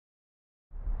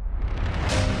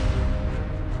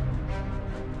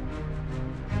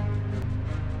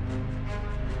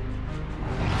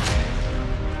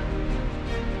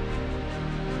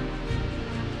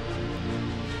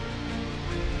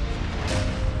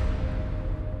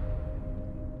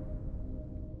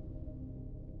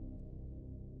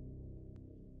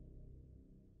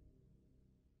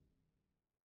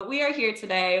we are here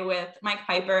today with Mike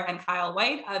Piper and Kyle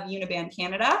White of Uniband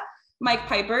Canada. Mike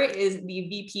Piper is the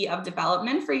VP of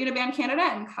Development for Uniband Canada,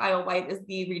 and Kyle White is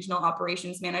the Regional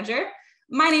Operations Manager.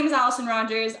 My name is Allison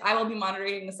Rogers. I will be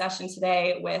moderating the session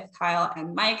today with Kyle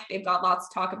and Mike. They've got lots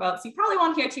to talk about, so you probably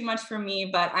won't hear too much from me,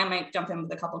 but I might jump in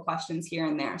with a couple of questions here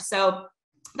and there. So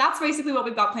that's basically what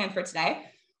we've got planned for today.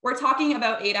 We're talking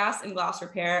about ADAS and glass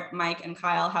repair. Mike and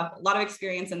Kyle have a lot of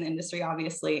experience in the industry,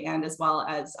 obviously, and as well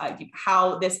as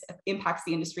how this impacts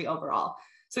the industry overall.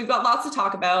 So we've got lots to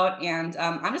talk about, and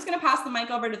I'm just going to pass the mic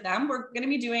over to them. We're going to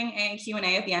be doing a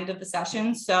Q&A at the end of the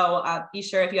session, so be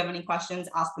sure if you have any questions,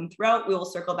 ask them throughout. We will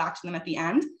circle back to them at the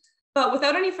end. But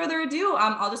without any further ado,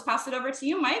 I'll just pass it over to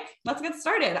you, Mike. Let's get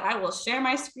started. I will share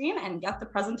my screen and get the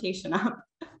presentation up.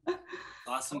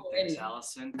 Awesome. Thanks,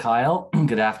 Allison. Kyle,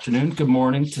 good afternoon. Good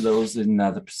morning to those in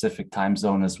the Pacific time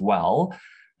zone as well.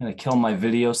 I'm going to kill my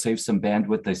video, save some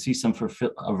bandwidth. I see some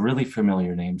really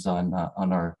familiar names on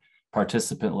our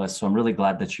participant list, so I'm really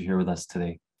glad that you're here with us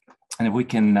today. And if we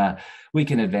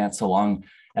can advance along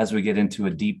as we get into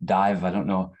a deep dive. I don't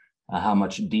know how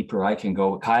much deeper I can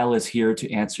go. Kyle is here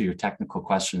to answer your technical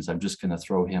questions. I'm just going to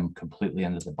throw him completely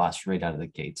under the bus right out of the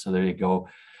gate. So there you go.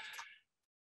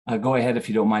 Go ahead if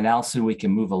you don't mind, Allison, we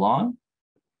can move along.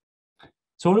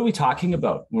 So what are we talking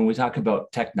about when we talk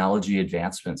about technology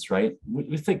advancements, right?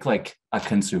 We think like a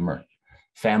consumer,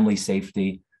 family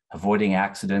safety, avoiding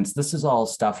accidents. This is all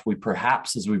stuff we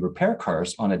perhaps, as we repair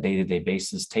cars on a day-to-day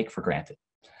basis, take for granted.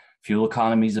 Fuel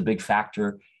economy is a big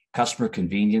factor, customer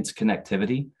convenience,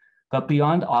 connectivity, but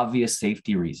beyond obvious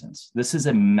safety reasons, this is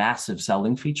a massive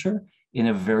selling feature in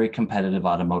a very competitive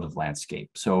automotive landscape.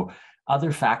 So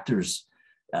other factors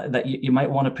that you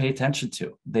might want to pay attention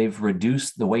to. They've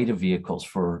reduced the weight of vehicles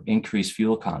for increased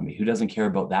fuel economy. Who doesn't care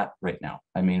about that right now?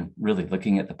 I mean, really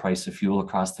looking at the price of fuel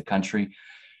across the country,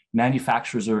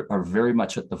 manufacturers are very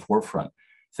much at the forefront.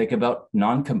 Think about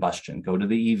non-combustion, go to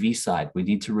the EV side. We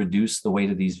need to reduce the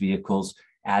weight of these vehicles,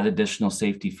 add additional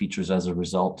safety features as a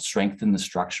result, strengthen the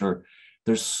structure.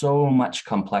 There's so much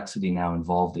complexity now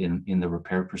involved in the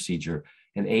repair procedure.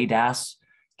 And ADAS,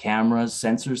 cameras,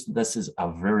 sensors, this is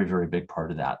a very, very big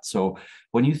part of that. So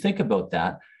when you think about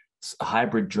that,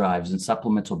 hybrid drives and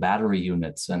supplemental battery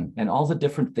units and all the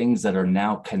different things that are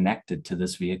now connected to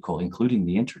this vehicle, including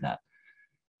the internet,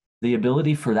 the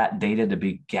ability for that data to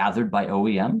be gathered by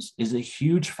OEMs is a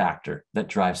huge factor that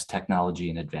drives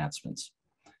technology and advancements.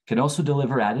 Can also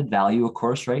deliver added value, of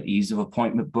course, right? Ease of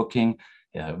appointment booking,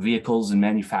 vehicles and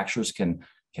manufacturers can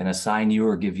assign you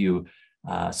or give you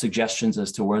suggestions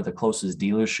as to where the closest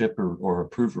dealership or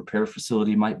approved repair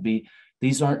facility might be.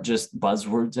 These aren't just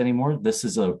buzzwords anymore. This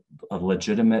is a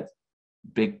legitimate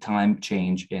big time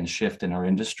change and shift in our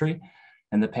industry.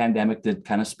 And the pandemic did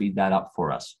kind of speed that up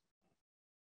for us.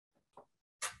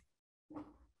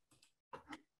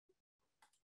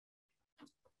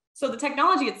 So the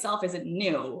technology itself isn't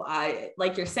new.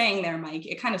 Like you're saying there, Mike,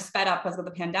 it kind of sped up because of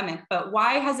the pandemic, but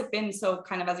why has it been so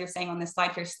kind of, as you're saying on this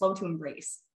slide here, slow to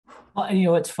embrace? Well, and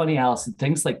it's funny, Allison,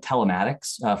 things like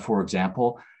telematics, for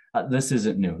example, this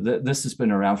isn't new. This has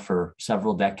been around for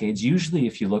several decades. Usually,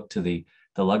 if you look to the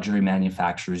luxury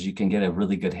manufacturers, you can get a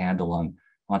really good handle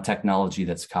on technology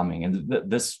that's coming. And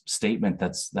this statement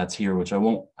that's here, which I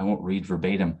won't read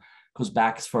verbatim, goes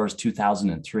back as far as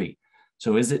 2003.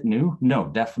 So is it new? No,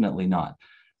 definitely not.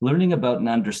 Learning about and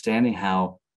understanding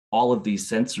how all of these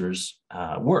sensors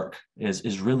work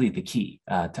is really the key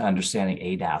to understanding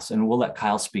ADAS. And we'll let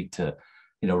Kyle speak to,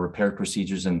 repair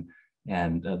procedures and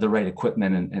the right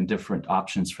equipment and different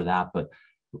options for that. But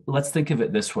let's think of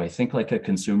it this way. Think like a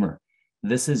consumer.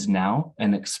 This is now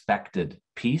an expected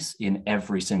piece in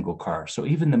every single car. So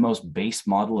even the most base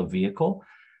model of vehicle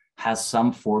has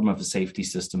some form of a safety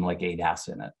system like ADAS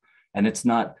in it. And it's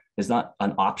not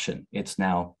an option. It's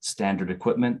now standard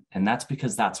equipment. And that's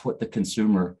because that's what the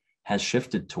consumer has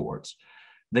shifted towards.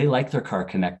 They like their car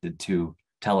connected to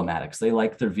telematics. They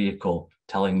like their vehicle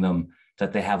telling them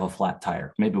that they have a flat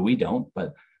tire. Maybe we don't,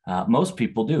 but most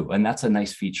people do. And that's a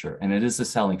nice feature. And it is a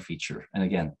selling feature. And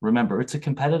again, remember, it's a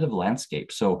competitive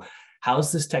landscape. So how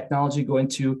is this technology going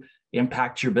to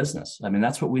impact your business? I mean,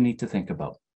 that's what we need to think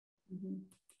about. Mm-hmm.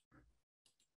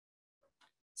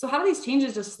 So how do these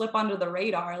changes just slip under the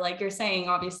radar? Like you're saying,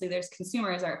 obviously there's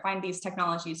consumers that find these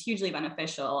technologies hugely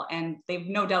beneficial and they've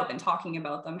no doubt been talking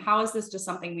about them. How is this just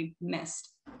something we've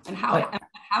missed? And how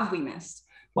have we missed?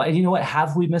 Well, and you know what,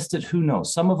 have we missed it? Who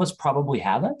knows? Some of us probably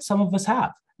haven't, some of us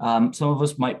have. Some of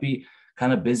us might be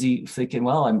kind of busy thinking,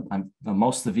 well, I'm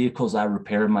most of the vehicles I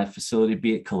repair in my facility,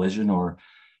 be it collision or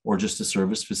just a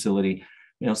service facility,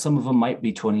 some of them might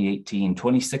be 2018,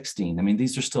 2016. I mean,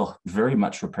 these are still very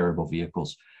much repairable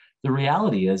vehicles. The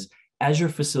reality is, as your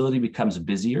facility becomes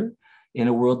busier in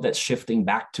a world that's shifting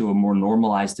back to a more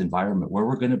normalized environment where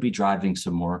we're going to be driving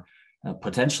some more,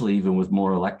 potentially even with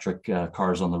more electric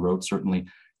cars on the road, certainly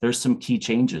there's some key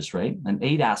changes, right? And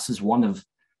ADAS is one of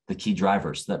the key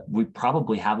drivers that we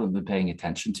probably haven't been paying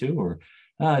attention to, or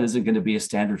is it going to be a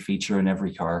standard feature in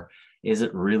every car? Is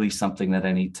it really something that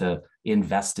I need to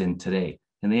invest in today?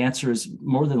 And the answer is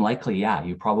more than likely, yeah,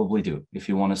 you probably do if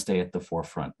you want to stay at the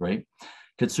forefront, right?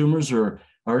 Consumers are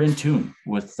in tune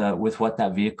with what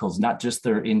that vehicle is. Not just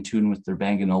they're in tune with their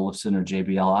Bang & Olufsen or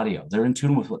JBL audio. They're in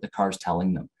tune with what the car's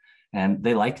telling them, and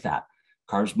they like that.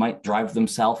 Cars might drive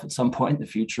themselves at some point in the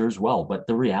future as well. But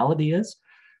the reality is,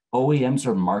 OEMs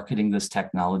are marketing this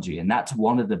technology, and that's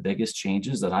one of the biggest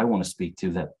changes that I want to speak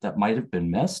to that might have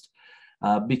been missed,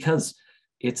 because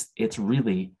it's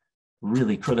really,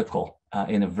 really critical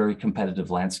in a very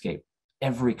competitive landscape.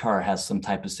 Every car has some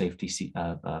type of safety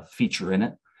feature in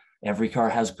it. Every car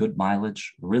has good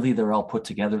mileage. Really, they're all put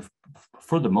together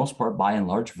for the most part, by and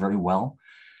large, very well.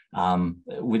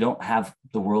 We don't have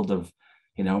the world of,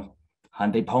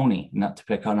 Hyundai Pony, not to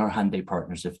pick on our Hyundai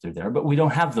partners if they're there, but we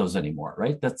don't have those anymore,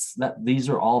 right? These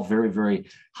are all very, very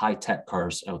high tech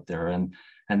cars out there, and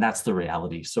that's the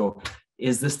reality. So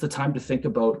is this the time to think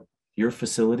about your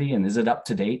facility, and is it up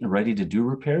to date and ready to do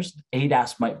repairs?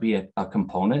 ADAS might be a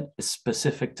component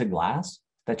specific to glass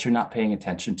that you're not paying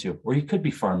attention to, or you could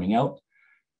be farming out.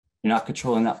 You're not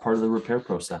controlling that part of the repair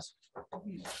process.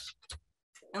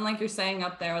 And like you're saying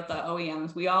up there with the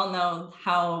OEMs, we all know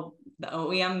how the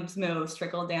OEMs moves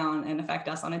trickle down and affect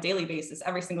us on a daily basis.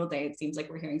 Every single day, it seems like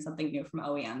we're hearing something new from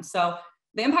OEMs. So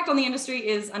the impact on the industry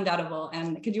is undoubtable.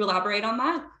 And could you elaborate on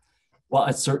that? Well,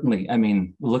 it's certainly,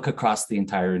 look across the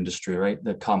entire industry, right?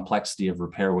 The complexity of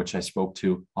repair, which I spoke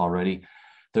to already.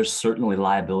 There's certainly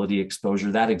liability exposure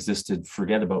that existed.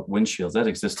 Forget about windshields. That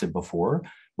existed before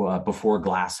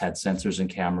glass had sensors and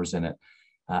cameras in it.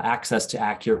 Access to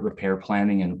accurate repair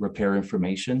planning and repair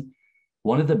information.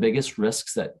 One of the biggest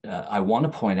risks that I want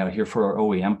to point out here for our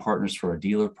OEM partners, for our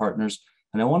dealer partners,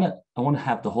 and I want to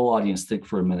have the whole audience think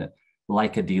for a minute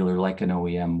like a dealer, like an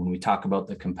OEM, when we talk about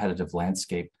the competitive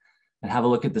landscape, and have a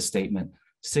look at the statement.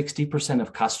 60%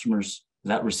 of customers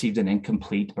that received an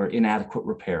incomplete or inadequate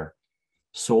repair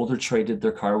sold or traded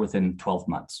their car within 12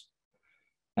 months.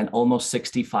 And almost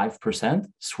 65%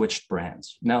 switched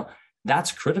brands. Now,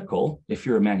 that's critical if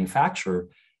you're a manufacturer,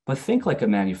 but think like a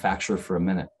manufacturer for a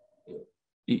minute.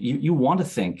 You want to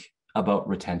think about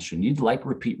retention. You'd like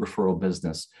repeat referral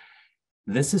business.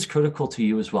 This is critical to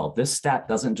you as well. This stat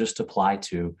doesn't just apply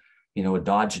to, a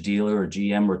Dodge dealer or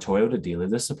GM or Toyota dealer.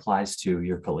 This applies to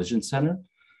your collision center,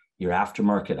 your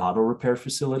aftermarket auto repair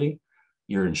facility,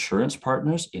 your insurance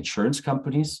partners. Insurance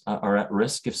companies are at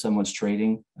risk if someone's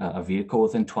trading a vehicle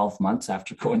within 12 months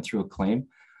after going through a claim.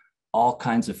 All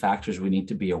kinds of factors we need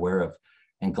to be aware of.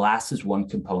 And glass is one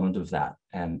component of that.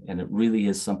 And it really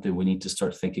is something we need to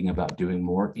start thinking about doing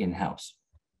more in-house.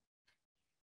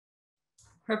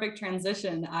 Perfect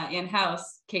transition.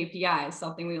 In-house KPIs,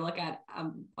 something we look at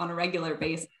on a regular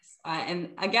basis. And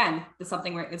again, it's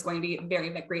something where it's going to be very,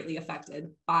 greatly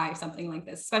affected by something like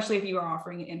this, especially if you are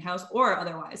offering it in-house or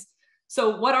otherwise.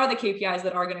 So what are the KPIs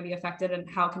that are going to be affected, and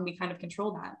how can we kind of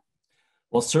control that?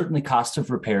 Well, certainly cost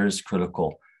of repair is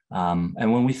critical.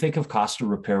 And when we think of cost of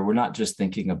repair, we're not just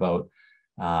thinking about,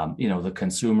 the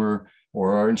consumer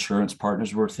or our insurance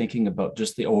partners. We're thinking about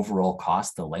just the overall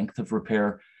cost, the length of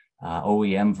repair,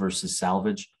 OEM versus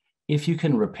salvage. If you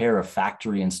can repair a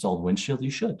factory installed windshield, you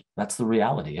should. That's the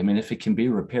reality. If it can be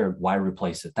repaired, why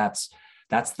replace it? That's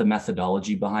the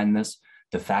methodology behind this.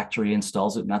 The factory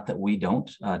installs it, not that we don't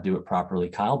do it properly,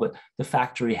 Kyle, but the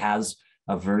factory has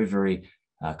a very, very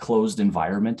closed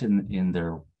environment in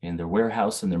their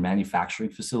warehouse and their manufacturing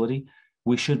facility.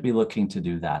 We should be looking to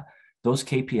do that. Those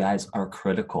KPIs are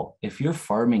critical. If you're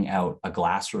farming out a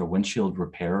glass or a windshield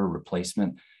repair or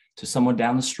replacement to someone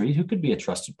down the street who could be a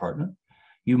trusted partner,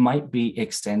 you might be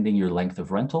extending your length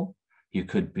of rental. You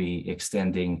could be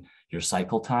extending your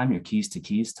cycle time, your keys to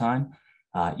keys time.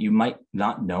 You might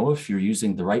not know if you're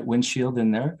using the right windshield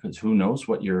in there, because who knows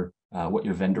what your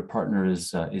vendor partner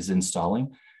is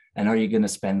installing. And are you going to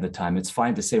spend the time? It's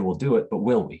fine to say we'll do it, but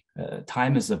will we?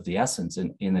 Time is of the essence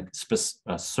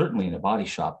certainly in a body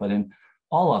shop, but in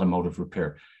all automotive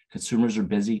repair. Consumers are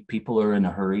busy. People are in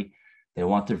a hurry. They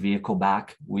want their vehicle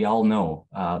back. We all know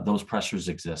those pressures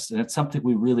exist, and it's something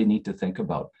we really need to think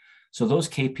about. So those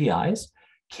KPIs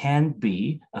can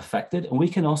be affected, and we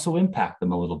can also impact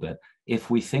them a little bit if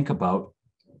we think about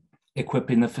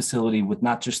equipping the facility with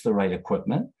not just the right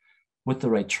equipment, with the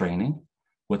right training,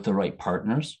 with the right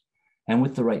partners, and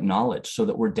with the right knowledge, so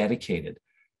that we're dedicated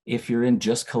If you're in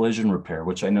just collision repair,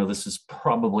 which I know this is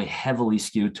probably heavily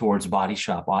skewed towards body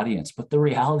shop audience, but the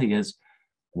reality is,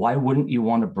 why wouldn't you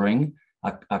want to bring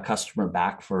a customer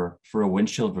back for a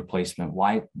windshield replacement?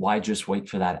 Why just wait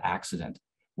for that accident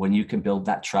when you can build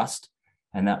that trust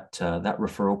and that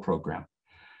referral program?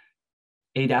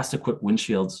 ADAS equipped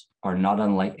windshields are not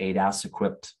unlike ADAS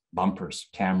equipped bumpers,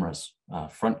 cameras,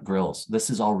 front grills. This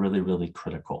is all really, really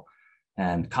critical.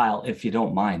 And Kyle, if you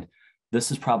don't mind, this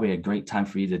is probably a great time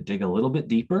for you to dig a little bit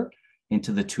deeper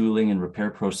into the tooling and repair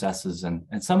processes and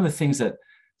some of the things that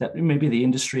maybe the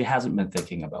industry hasn't been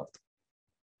thinking about.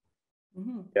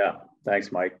 Mm-hmm. Yeah,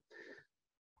 thanks, Mike.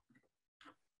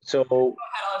 So go ahead,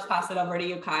 I'll just pass it over to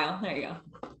you, Kyle. There you go.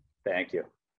 Thank you.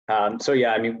 So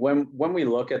yeah, I mean, when we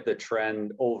look at the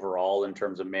trend overall in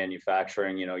terms of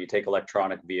manufacturing, you know, you take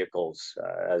electronic vehicles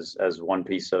as one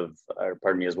piece of,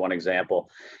 as one example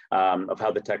of how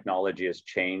the technology has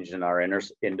changed in our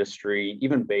industry.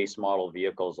 Even base model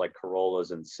vehicles like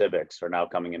Corollas and Civics are now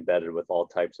coming embedded with all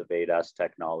types of ADAS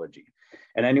technology.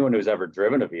 And anyone who's ever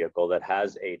driven a vehicle that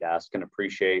has ADAS can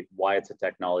appreciate why it's a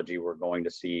technology we're going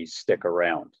to see stick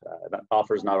around. That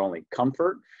offers not only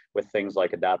comfort with things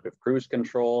like adaptive cruise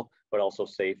control, but also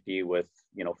safety with,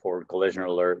 you know, forward collision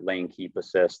alert, lane keep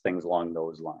assist, things along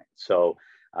those lines. So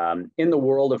in the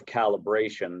world of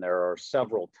calibration, there are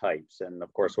several types. And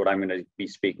of course, what I'm going to be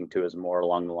speaking to is more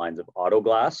along the lines of auto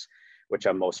glass, which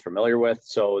I'm most familiar with.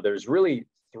 So there's really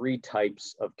 3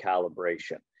 types of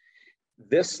calibration.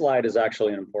 This slide is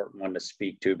actually an important one to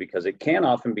speak to because it can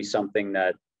often be something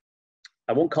that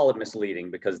I won't call it misleading,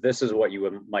 because this is what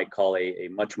you might call a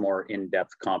much more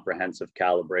in-depth comprehensive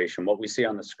calibration. What we see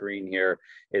on the screen here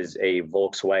is a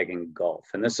Volkswagen Golf.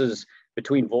 And this is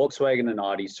between Volkswagen and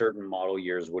Audi, certain model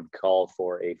years would call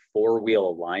for a 4-wheel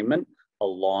alignment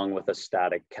along with a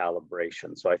static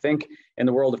calibration. So I think in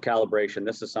the world of calibration,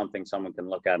 this is something someone can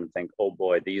look at and think, oh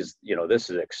boy, these, you know, this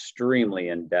is extremely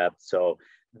in-depth. So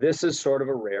this is sort of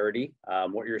a rarity.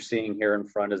 What you're seeing here in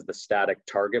front is the static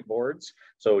target boards.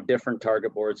 So different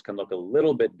target boards can look a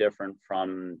little bit different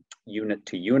from unit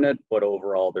to unit, but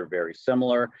overall they're very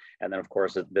similar. And then of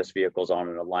course, this vehicle's on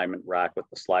an alignment rack with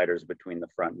the sliders between the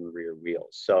front and rear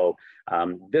wheels. So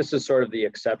this is sort of the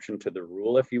exception to the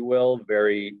rule, if you will,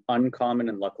 very uncommon.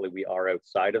 And luckily we are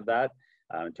outside of that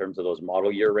in terms of those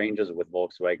model year ranges with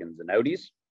Volkswagens and Audis.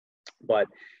 But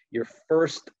your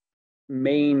first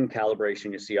main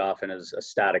calibration you see often is a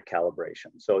static calibration.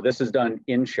 So this is done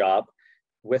in shop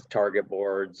with target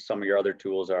boards. Some of your other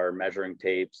tools are measuring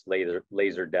tapes,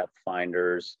 laser depth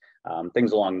finders,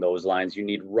 things along those lines. You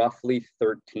need roughly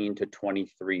 13 to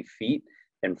 23 feet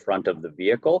in front of the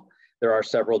vehicle. There are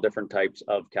several different types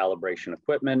of calibration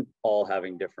equipment, all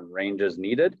having different ranges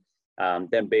needed.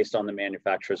 Then based on the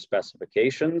manufacturer's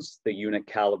specifications, the unit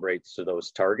calibrates to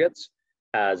those targets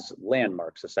as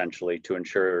landmarks, essentially, to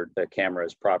ensure the camera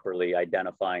is properly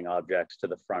identifying objects to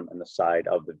the front and the side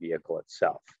of the vehicle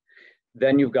itself.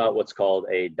 Then you've got what's called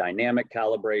a dynamic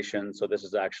calibration. So this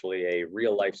is actually a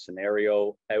real life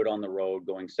scenario out on the road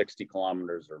going 60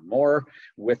 kilometers or more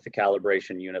with the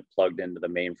calibration unit plugged into the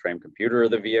mainframe computer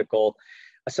of the vehicle.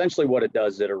 Essentially what it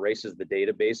does, it erases the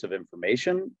database of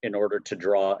information in order to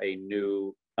draw a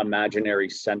new imaginary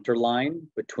center line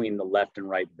between the left and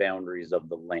right boundaries of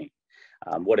the lane.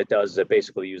 What it does is it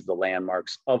basically uses the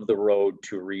landmarks of the road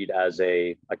to read as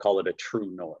I call it a true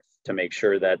north, to make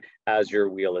sure that as your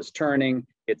wheel is turning,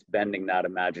 it's bending that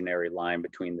imaginary line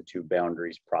between the 2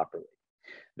 boundaries properly.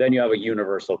 Then you have a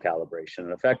universal calibration,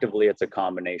 and effectively it's a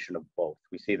combination of both.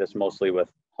 We see this mostly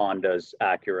with Hondas,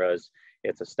 Acuras.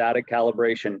 It's a static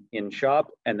calibration in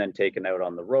shop and then taken out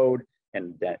on the road,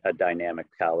 and a dynamic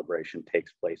calibration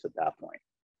takes place at that point.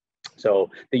 So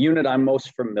the unit I'm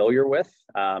most familiar with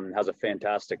has a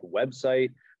fantastic website,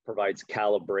 provides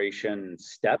calibration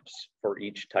steps for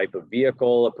each type of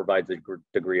vehicle. It provides a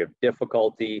degree of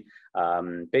difficulty,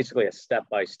 basically a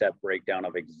step-by-step breakdown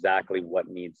of exactly what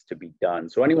needs to be done.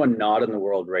 So anyone not in the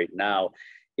world right now,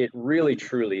 it really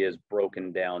truly is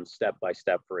broken down step by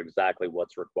step for exactly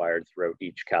what's required throughout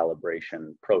each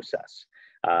calibration process.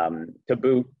 To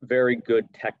boot, very good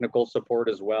technical support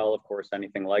as well. Of course,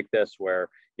 anything like this where,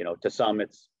 you know, to some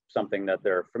it's something that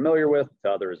they're familiar with,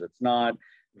 to others it's not.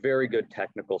 Very good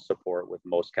technical support with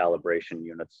most calibration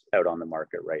units out on the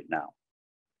market right now.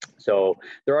 So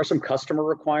there are some customer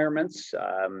requirements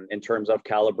in terms of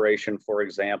calibration. For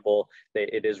example,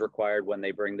 it is required when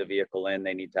they bring the vehicle in,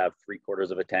 they need to have 3/4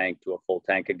 of a tank to a full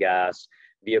tank of gas.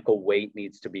 Vehicle weight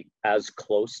needs to be as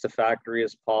close to factory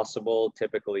as possible.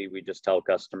 Typically, we just tell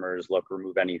customers, look,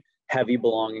 remove any heavy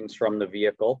belongings from the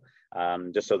vehicle.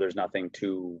 just so there's nothing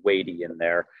too weighty in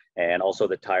there. And also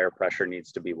the tire pressure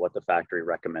needs to be what the factory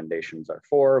recommendations are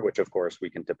for, which of course we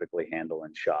can typically handle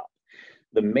in shop.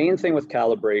 The main thing with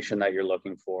calibration that you're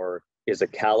looking for is a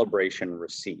calibration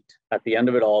receipt. At the end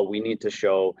of it all, we need to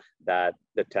show that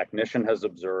the technician has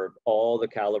observed all the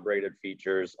calibrated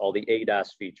features, all the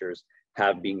ADAS features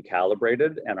have been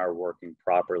calibrated and are working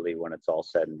properly when it's all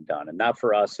said and done. And that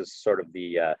for us is sort of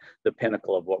the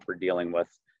pinnacle of what we're dealing with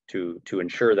to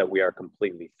ensure that we are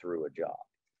completely through a job.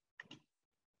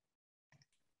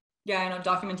 Yeah, I know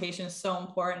documentation is so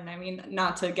important. I mean,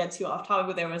 not to get too off topic,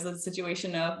 but there was a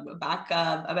situation back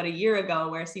about a year ago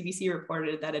where CBC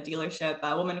reported that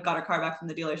a woman got her car back from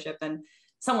the dealership and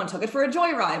someone took it for a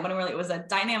joyride when really it was a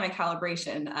dynamic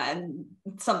calibration and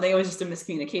it was just a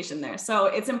miscommunication there. So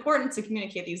it's important to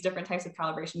communicate these different types of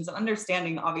calibrations and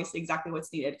understanding obviously exactly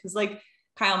what's needed. Because like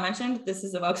Kyle mentioned, this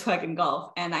is a Volkswagen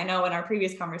Golf. And I know in our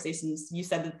previous conversations, you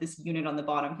said that this unit on the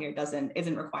bottom here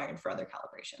isn't required for other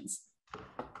calibrations.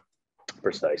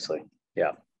 Precisely,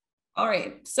 yeah. All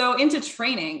right, so into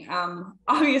training.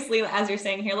 Obviously, as you're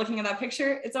saying here, looking at that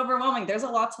picture, it's overwhelming. There's a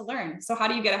lot to learn. So how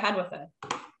do you get ahead with it?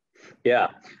 Yeah,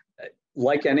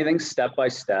 like anything, step by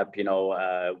step,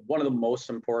 one of the most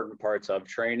important parts of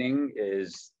training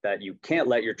is that you can't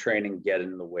let your training get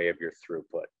in the way of your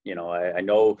throughput. I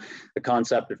know the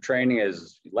concept of training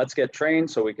is let's get trained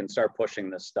so we can start pushing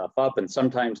this stuff up. And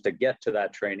sometimes to get to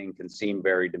that training can seem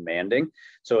very demanding.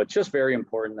 So it's just very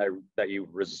important that you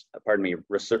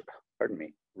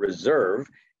reserve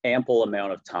ample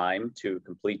amount of time to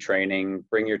complete training,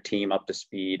 bring your team up to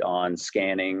speed on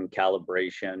scanning,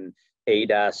 calibration,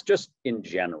 ADAS, just in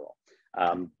general,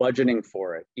 budgeting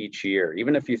for it each year.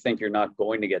 Even if you think you're not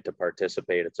going to get to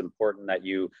participate, it's important that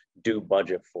you do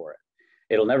budget for it.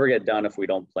 It'll never get done if we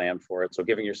don't plan for it. So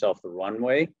giving yourself the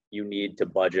runway you need to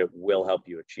budget will help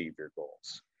you achieve your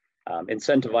goals.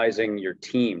 Incentivizing your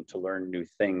team to learn new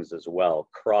things as well.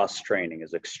 Cross-training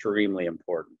is extremely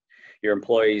important. Your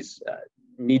employees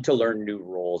need to learn new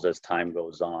roles as time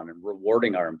goes on, and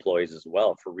rewarding our employees as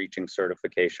well for reaching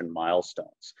certification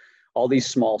milestones. All these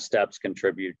small steps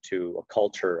contribute to a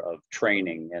culture of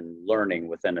training and learning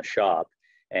within a shop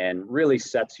and really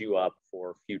sets you up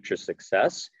for future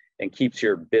success and keeps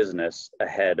your business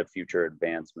ahead of future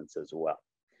advancements as well.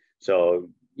 So,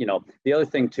 the other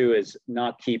thing too is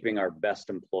not keeping our best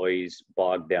employees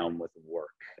bogged down with work.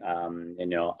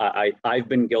 I've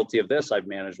been guilty of this. I've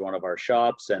managed one of our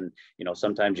shops and,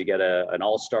 sometimes you get an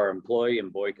all-star employee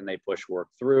and boy, can they push work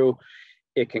through.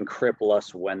 It can cripple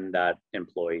us when that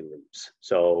employee leaves.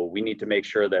 So we need to make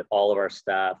sure that all of our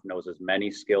staff knows as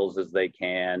many skills as they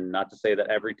can. Not to say that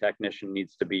every technician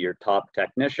needs to be your top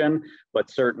technician, but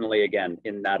certainly again,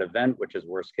 in that event, which is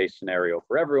worst case scenario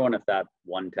for everyone, if that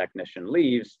one technician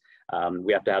leaves,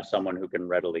 we have to have someone who can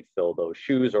readily fill those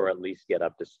shoes or at least get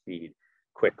up to speed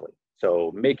quickly.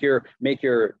 So make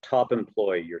your top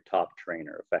employee your top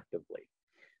trainer effectively.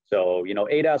 So,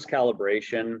 ADAS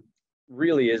calibration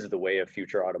really is the way of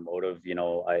future automotive.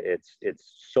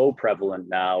 It's so prevalent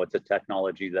now. It's a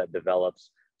technology that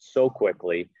develops so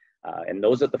quickly, and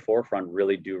those at the forefront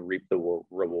really do reap the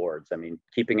rewards. I mean,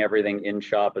 keeping everything in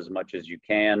shop as much as you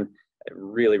can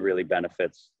really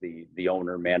benefits the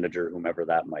owner, manager, whomever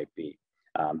that might be.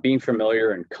 Being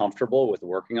familiar and comfortable with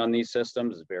working on these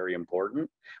systems is very important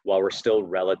while we're still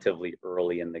relatively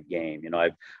early in the game.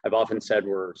 I've often said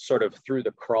we're sort of through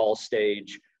the crawl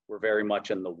stage. We're very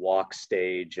much in the walk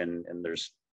stage, and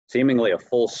there's seemingly a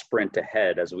full sprint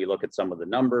ahead as we look at some of the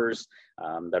numbers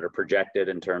that are projected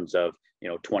in terms of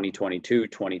 2022,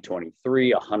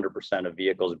 2023, 100% of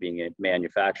vehicles being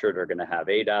manufactured are going to have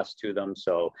ADAS to them.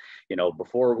 So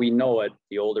before we know it,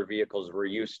 the older vehicles we're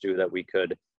used to that we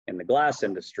could, in the glass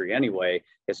industry anyway,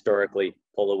 historically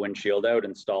pull a windshield out,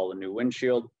 install a new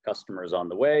windshield, customers on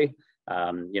the way.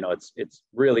 It's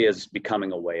really is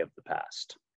becoming a way of the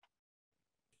past.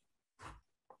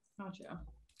 Gotcha.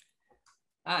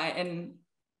 And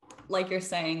like you're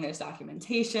saying, there's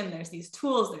documentation, there's these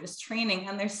tools, there's training,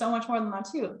 and there's so much more than that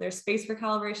too. There's space for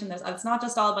calibration. It's not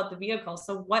just all about the vehicle.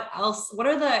 So what else, what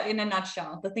are in a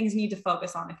nutshell, the things you need to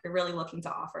focus on if you're really looking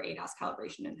to offer ADAS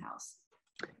calibration in-house?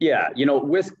 Yeah,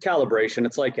 with calibration,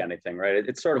 it's like anything, right?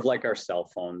 It's sort of like our cell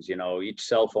phones. Each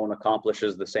cell phone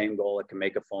accomplishes the same goal. It can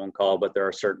make a phone call, but there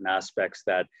are certain aspects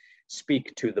that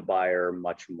speak to the buyer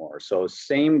much more. So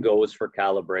same goes for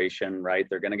calibration, right?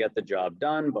 They're going to get the job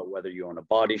done, but whether you own a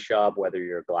body shop, whether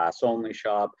you're a glass only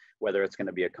shop, whether it's going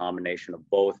to be a combination of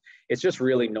both, it's just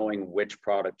really knowing which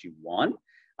product you want.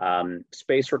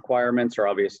 Space requirements are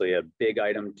obviously a big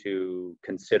item to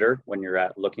consider when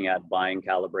you're looking at buying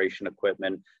calibration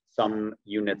equipment. Some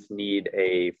units need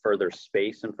a further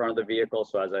space in front of the vehicle.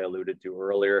 So as I alluded to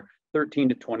earlier, 13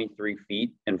 to 23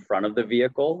 feet in front of the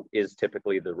vehicle is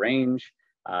typically the range.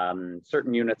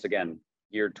 Certain units, again,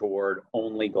 geared toward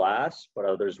only glass, but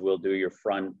others will do your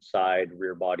front, side,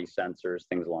 rear body sensors,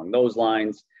 things along those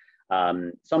lines.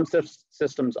 Some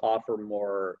systems offer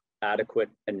more adequate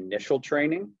initial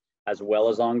training as well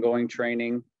as ongoing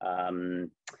training.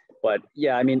 But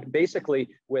yeah, I mean, basically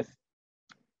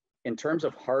in terms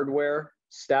of hardware,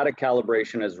 static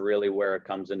calibration is really where it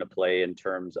comes into play in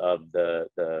terms of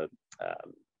the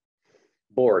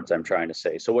boards, I'm trying to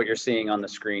say. So what you're seeing on the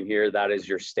screen here, that is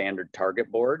your standard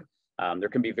target board. There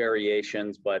can be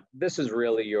variations, but this is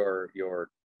really your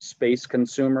space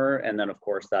consumer. And then of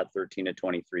course that 13 to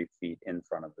 23 feet in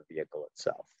front of the vehicle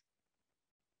itself.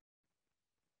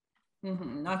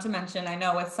 Not to mention, I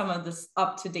know with some of this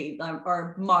up-to-date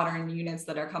or modern units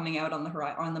that are coming out on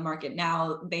the market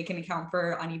now, they can account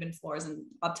for uneven floors and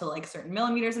up to like certain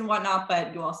millimeters and whatnot,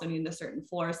 but you also need a certain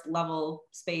floor level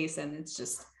space, and it's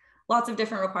just lots of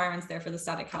different requirements there for the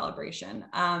static calibration.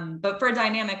 But for a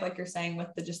dynamic, like you're saying, with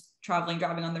the just driving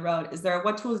on the road,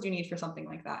 what tools do you need for something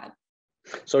like that?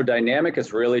 So dynamic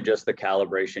is really just the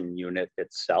calibration unit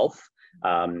itself.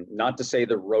 Not to say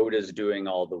the road is doing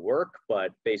all the work,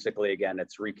 but basically, again,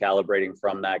 it's recalibrating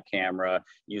from that camera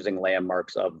using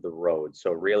landmarks of the road.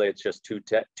 So really, it's just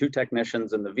two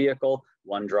technicians in the vehicle,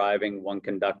 one driving, one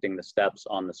conducting the steps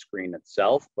on the screen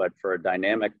itself. But for a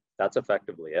dynamic, that's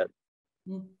effectively it.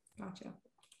 Gotcha.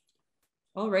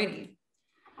 Alrighty.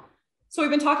 So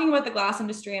we've been talking about the glass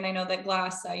industry, and I know that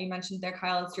glass, you mentioned there,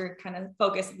 Kyle, it's your kind of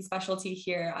focus of the specialty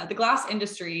here. The glass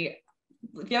industry,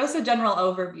 give us a general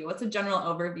overview. What's a general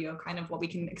overview of kind of what we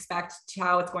can expect to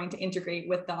how it's going to integrate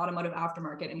with the automotive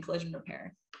aftermarket and collision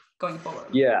repair going forward?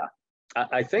 Yeah,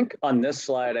 I think on this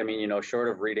slide, I mean, you know, short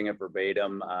of reading it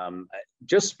verbatim,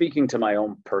 just speaking to my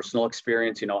own personal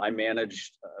experience, you know, I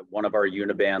managed one of our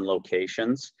Uniban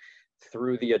locations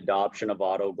through the adoption of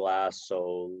auto glass.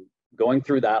 So going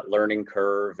through that learning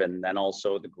curve, and then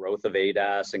also the growth of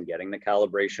ADAS and getting the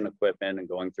calibration equipment and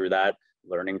going through that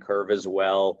learning curve as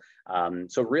well.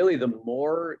 So really, the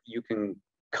more you can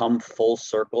come full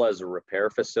circle as a repair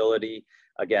facility,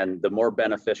 again, the more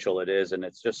beneficial it is. And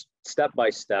it's just step by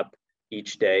step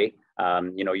each day.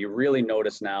 You know, you really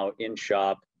notice now in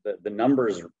shop, the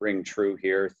numbers ring true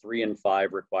here, 3 and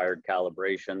 5 required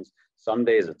calibrations. Some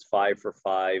days it's 5 for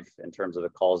 5 in terms of the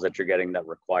calls that you're getting that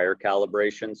require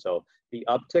calibration. So the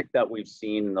uptick that we've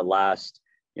seen in the last,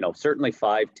 you know, certainly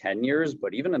 5-10 years,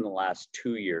 but even in the last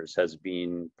 2 years has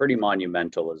been pretty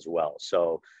monumental as well.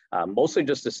 So mostly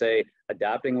just to say,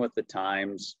 adapting with the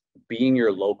times, being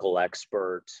your local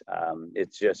expert,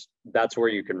 it's just, that's where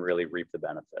you can really reap the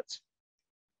benefits.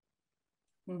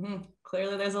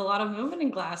 Clearly, there's a lot of movement in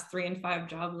glass 3 and 5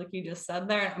 jobs, like you just said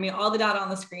there. I mean, all the data on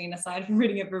the screen, aside from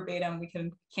reading it verbatim, we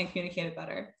can't communicate it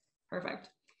better. Perfect.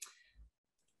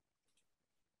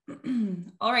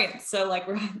 All right, so like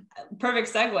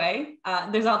perfect segue.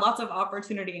 There's lots of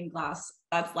opportunity in glass.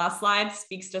 That last slide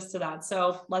speaks just to that.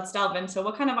 So let's delve into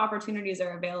what kind of opportunities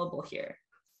are available here.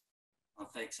 Well,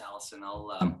 thanks, Allison.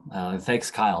 Thanks,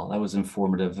 Kyle. That was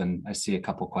informative, and I see a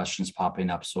couple questions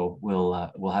popping up, so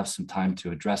we'll have some time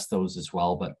to address those as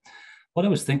well. But what I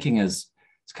was thinking is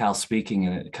Kyle speaking,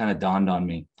 and it kind of dawned on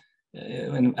me,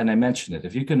 and I mentioned it.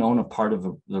 If you can own a part of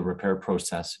the repair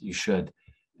process, you should.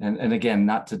 And again,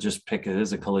 not to just pick it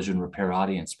as a collision repair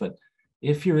audience, but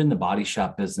if you're in the body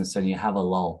shop business and you have a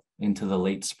lull into the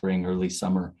late spring, early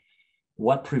summer,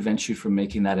 what prevents you from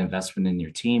making that investment in your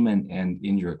team and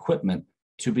in your equipment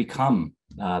to become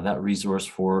that resource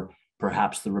for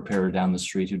perhaps the repairer down the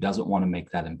street who doesn't want to make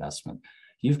that investment?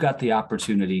 You've got the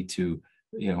opportunity to,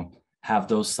 you know, have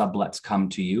those sublets come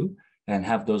to you and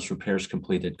have those repairs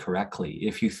completed correctly.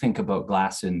 If you think about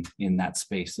glass in that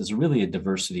space, there's really a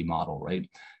diversity model, right?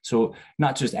 So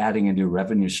not just adding a new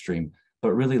revenue stream,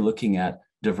 but really looking at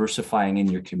diversifying in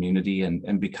your community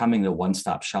and becoming the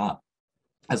one-stop shop,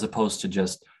 as opposed to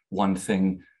just one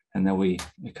thing. And then we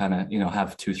kind of, you know,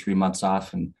 have 2-3 months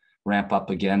off and ramp up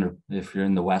again. Or if you're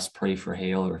in the West, pray for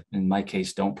hail, or in my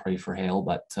case, don't pray for hail,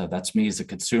 but that's me as a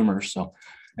consumer. So,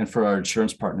 and for our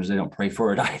insurance partners, they don't pray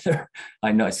for it either.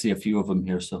 I know I see a few of them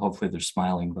here, so hopefully they're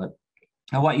smiling, but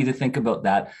I want you to think about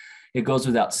that. It goes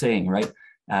without saying, right?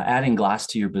 Adding glass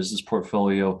to your business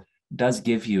portfolio does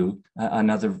give you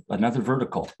another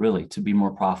vertical, really, to be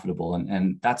more profitable.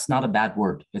 And that's not a bad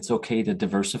word. It's okay to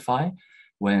diversify.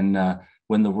 When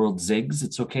the world zigs,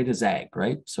 it's okay to zag,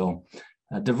 right? So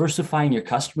Diversifying your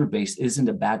customer base isn't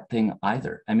a bad thing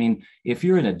either. I mean, if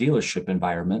you're in a dealership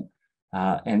environment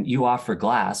and you offer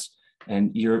glass,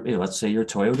 and let's say you're a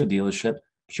Toyota dealership,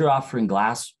 if you're offering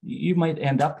glass, you might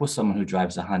end up with someone who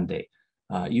drives a Hyundai.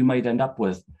 You might end up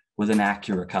with an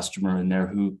Acura customer in there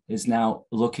who is now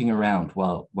looking around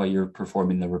while you're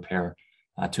performing the repair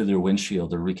to their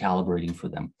windshield or recalibrating for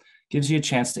them. Gives you a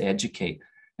chance to educate.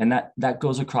 And that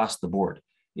goes across the board.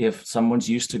 If someone's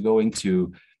used to going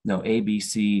to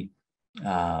ABC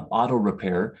auto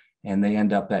repair and they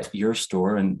end up at your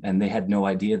store and they had no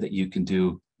idea that you can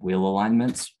do wheel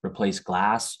alignments, replace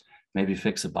glass, maybe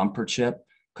fix a bumper chip,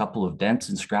 a couple of dents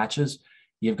and scratches,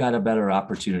 you've got a better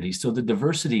opportunity. So the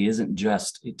diversity isn't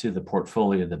just to the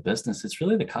portfolio of the business, it's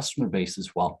really the customer base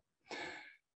as well.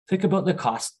 Think about the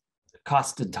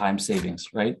cost and time savings,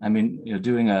 right? I mean,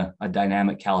 doing a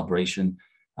dynamic calibration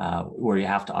where you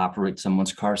have to operate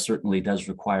someone's car certainly does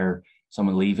require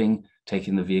someone leaving,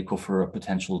 taking the vehicle for a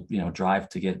potential drive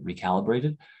to get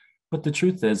recalibrated. But the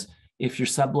truth is, if you're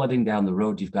subletting down the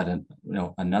road, you've got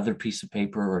another piece of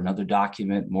paper or another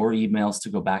document, more emails to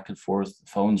go back and forth,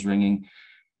 phones ringing.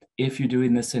 If you're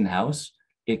doing this in-house,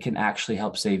 it can actually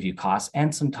help save you costs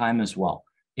and some time as well.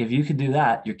 If you can do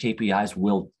that, your KPIs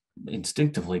will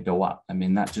instinctively go up. I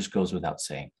mean, that just goes without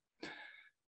saying.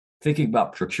 Thinking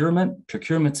about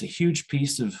procurement's a huge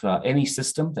piece of any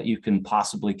system that you can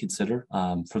possibly consider.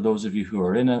 For those of you who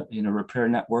are in a repair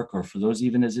network, or for those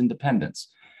even as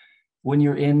independents, when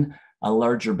you're in a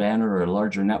larger banner or a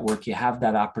larger network, you have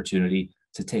that opportunity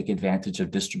to take advantage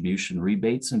of distribution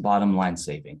rebates and bottom line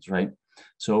savings, right?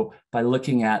 So by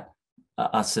looking at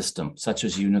a system such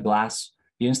as Uniglass,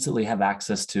 you instantly have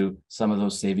access to some of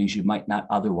those savings you might not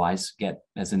otherwise get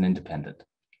as an independent.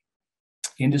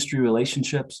 Industry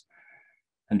relationships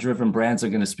and Driven Brands are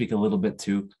going to speak a little bit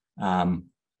to.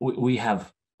 We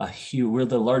have we're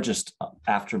the largest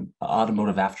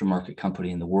automotive aftermarket company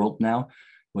in the world now,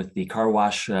 with the car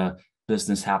wash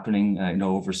business happening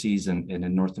overseas and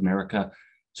in North America.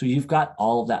 So you've got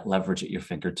all of that leverage at your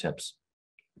fingertips.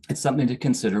 It's something to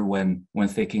consider when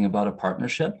thinking about a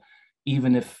partnership.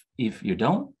 Even if you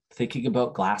don't, thinking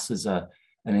about glass as an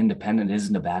independent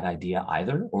isn't a bad idea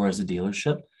either, or as a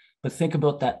dealership. But think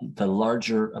about the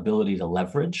larger ability to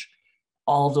leverage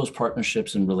all of those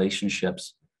partnerships and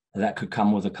relationships that could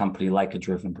come with a company like a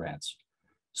Driven Brands.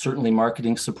 Certainly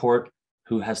marketing support.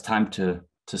 Who has time to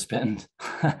spend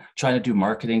trying to do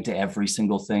marketing to every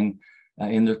single thing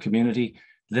in their community?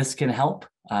 This can help.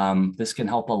 This can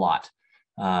help a lot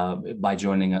by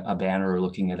joining a banner or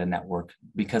looking at a network,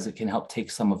 because it can help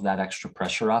take some of that extra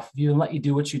pressure off of you and let you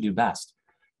do what you do best.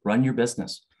 Run your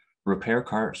business, repair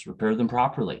cars, repair them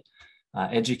properly,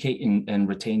 educate and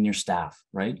retain your staff,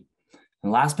 right?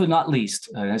 And last but not least,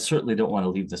 I certainly don't want to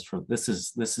leave this for, this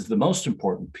is the most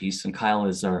important piece, and Kyle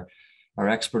is our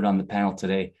expert on the panel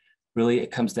today. Really,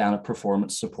 it comes down to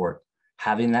performance support.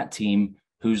 Having that team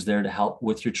who's there to help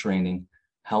with your training,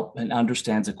 help and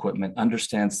understands equipment,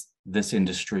 understands this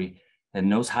industry, and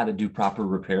knows how to do proper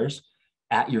repairs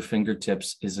at your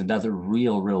fingertips is another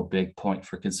real big point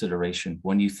for consideration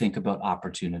when you think about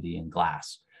opportunity in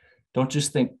glass. Don't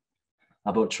just think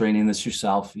about training this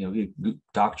yourself. You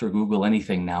Dr. Google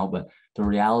anything now, but the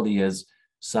reality is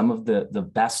some of the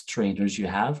best trainers you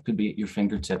have could be at your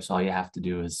fingertips. All you have to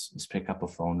do is pick up a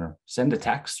phone or send a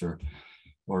text or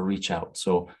reach out.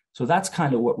 So that's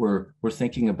kind of what we're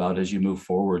thinking about as you move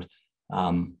forward.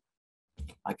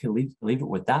 I can leave it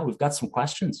with that. We've got some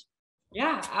questions.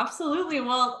 Yeah, absolutely.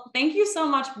 Well, thank you so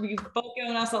much. You've both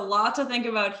given us a lot to think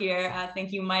about here.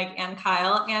 Thank you, Mike and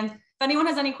Kyle. And if anyone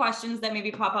has any questions that maybe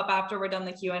pop up after we're done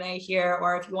the Q&A here,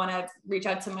 or if you want to reach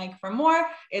out to Mike for more,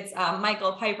 it's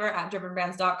Michael Piper at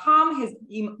drivenbrands.com. His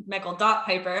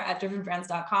Michael.Piper at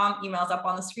drivenbrands.com. Email's up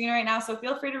on the screen right now. So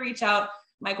feel free to reach out.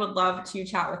 Mike would love to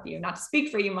chat with you. Not to speak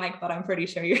for you, Mike, but I'm pretty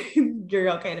sure you're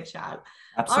okay to chat.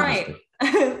 Absolutely.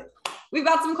 All right. We've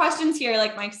got some questions here,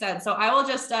 like Mike said. So I will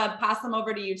just pass them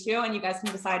over to you two, and you guys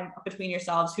can decide between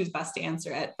yourselves who's best to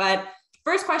answer it. But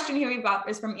first question here we've got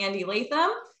is from Andy Latham.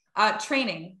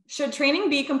 Training. Should training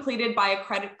be accredited by a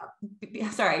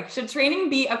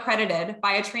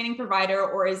training provider,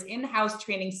 or is in-house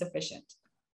training sufficient?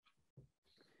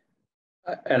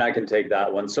 And I can take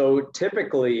that one. So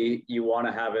typically you want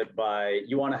to have it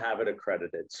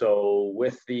accredited. So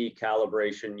with the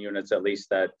calibration units, at least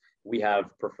that we have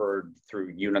preferred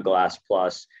through Uniglass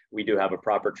Plus, we do have a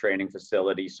proper training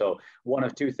facility. So one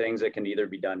of two things, it can either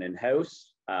be done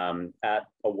in-house at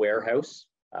a warehouse,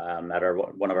 at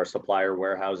one of our supplier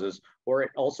warehouses, or it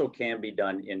also can be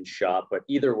done in shop. But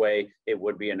either way, it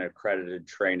would be an accredited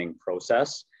training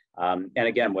process. And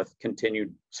again, with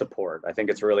continued support. I think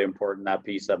it's really important, that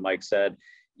piece that Mike said,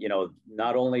 you know,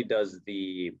 not only does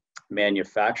the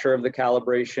manufacturer of the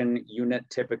calibration unit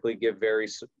typically give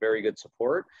very good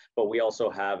support, but we also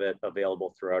have it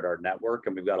available throughout our network.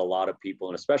 And we've got a lot of people,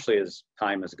 and especially as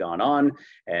time has gone on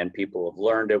and people have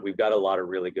learned it, we've got a lot of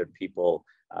really good people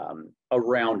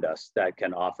around us that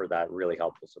can offer that really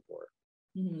helpful support.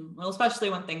 Mm-hmm. Well, especially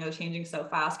when things are changing so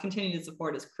fast, continued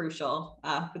support is crucial.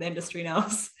 The industry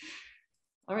knows.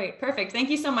 All right, perfect. Thank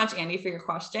you so much, Andy, for your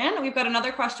question. We've got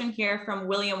another question here from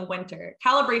William Winter.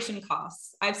 Calibration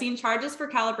costs. I've seen charges for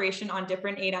calibration on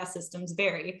different ADAS systems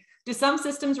vary. Do some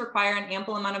systems require an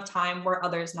ample amount of time where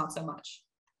others not so much?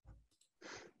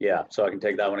 Yeah, so I can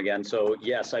take that one again. So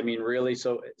yes, I mean, really,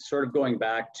 so sort of going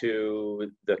back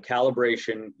to the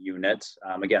calibration units,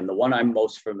 again, the one I'm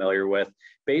most familiar with,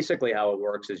 basically how it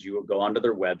works is you would go onto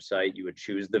their website, you would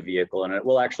choose the vehicle, and it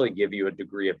will actually give you a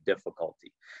degree of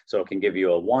difficulty. So it can give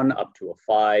you a 1 up to a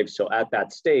 5. So at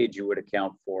that stage, you would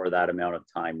account for that amount of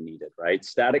time needed, right?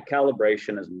 Static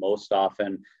calibration is most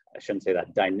often, I shouldn't say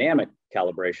that, dynamic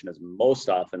calibration is most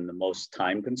often the most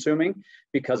time consuming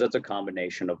because it's a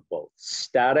combination of both.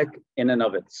 Static in and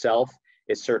of itself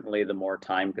is certainly the more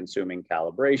time consuming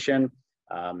calibration.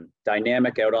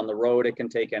 Dynamic out on the road, it can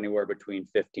take anywhere between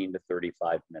 15 to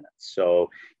 35 minutes. So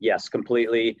yes,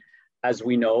 completely. As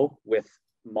we know, with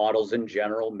models in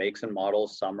general, makes and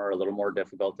models, some are a little more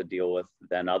difficult to deal with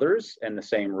than others, and the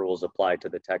same rules apply to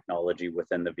the technology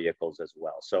within the vehicles as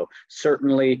well. So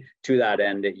certainly to that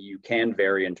end, you can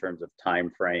vary in terms of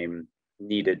time frame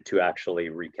needed to actually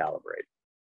recalibrate.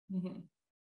 Mm-hmm.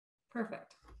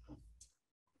 Perfect.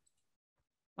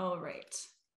 All right.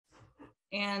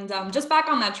 And just back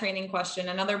on that training question,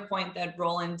 another point that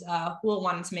Roland Hool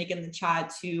wanted to make in the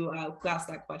chat who asked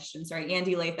that question, sorry,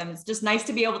 Andy Latham, it's just nice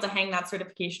to be able to hang that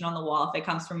certification on the wall if it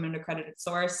comes from an accredited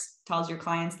source, tells your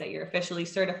clients that you're officially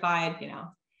certified. You know,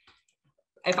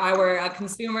 if I were a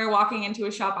consumer walking into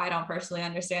a shop, I don't personally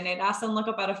understand ADAS and look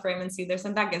up at a frame and see this,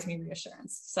 and that gives me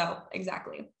reassurance. So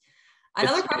exactly.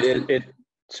 Another question.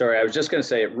 Sorry, I was just going to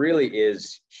say it really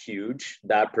is huge,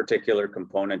 that particular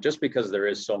component, just because there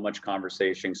is so much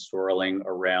conversation swirling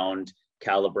around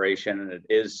calibration, and it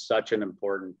is such an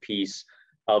important piece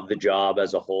of the job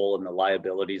as a whole and the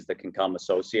liabilities that can come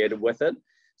associated with it.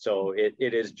 So it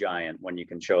is giant when you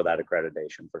can show that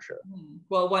accreditation for sure.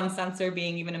 Well, one sensor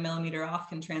being even a millimeter off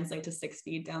can translate to 6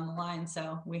 feet down the line.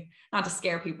 So not to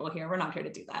scare people here, we're not here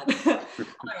to do that. All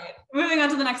right, moving on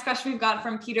to the next question we've got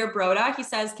from Peter Broda. He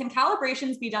says, can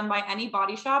calibrations be done by any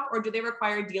body shop, or do they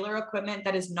require dealer equipment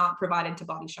that is not provided to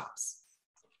body shops?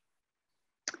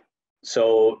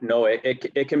 So no,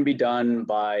 it can be done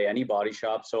by any body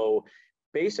shop. So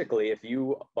basically, if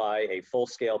you buy a full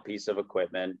scale piece of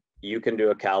equipment, you can do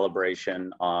a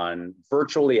calibration on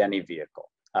virtually any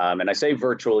vehicle. And I say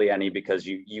virtually any because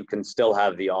you can still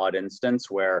have the odd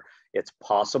instance where it's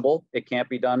possible it can't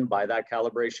be done by that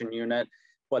calibration unit.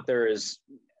 But there is,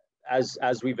 as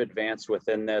we've advanced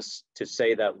within this, to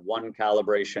say that one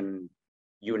calibration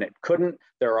unit couldn't,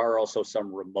 there are also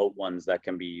some remote ones that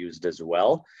can be used as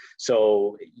well.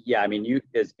 So yeah, I mean,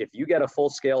 if you get a full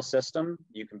scale system,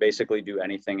 you can basically do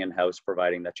anything in-house,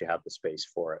 providing that you have the space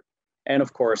for it. And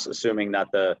of course, assuming that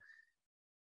the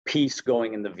piece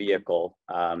going in the vehicle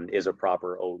is a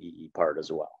proper OEE part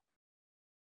as well.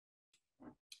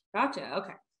 Gotcha,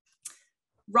 okay.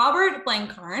 Robert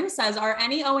Blankarn says, are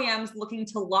any OEMs looking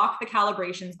to lock the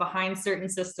calibrations behind certain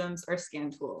systems or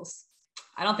scan tools?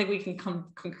 I don't think we can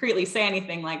concretely say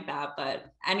anything like that, but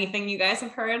anything you guys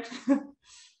have heard?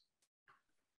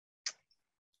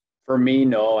 For me,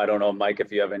 no. I don't know, Mike,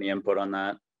 if you have any input on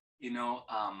that. You know,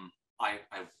 I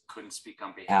couldn't speak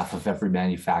on behalf of every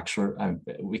manufacturer.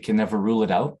 We can never rule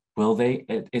it out. Will they?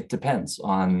 It depends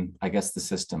on, I guess, the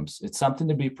systems. It's something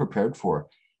to be prepared for.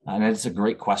 And it's a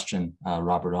great question,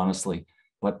 Robert, honestly.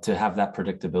 But to have that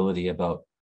predictability about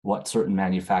what certain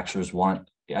manufacturers want,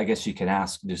 I guess you can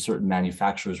ask, do certain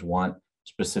manufacturers want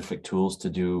specific tools to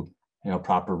do,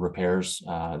 proper repairs?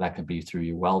 That could be through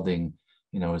your welding.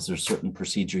 Is there a certain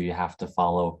procedure you have to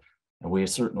follow? And we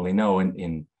certainly know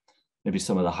in maybe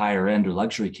some of the higher end or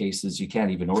luxury cases, you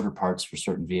can't even order parts for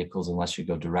certain vehicles unless you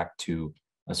go direct to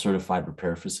a certified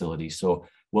repair facility. So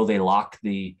will they lock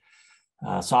the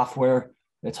software?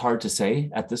 It's hard to say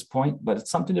at this point, but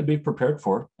it's something to be prepared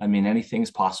for. I mean,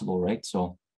 anything's possible, right?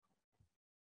 So.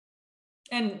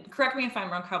 And correct me if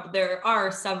I'm wrong, but there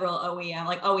are several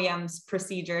OEM's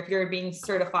procedure. If you're being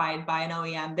certified by an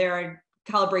OEM, there are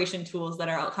calibration tools that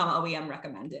are OEM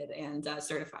recommended and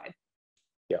certified.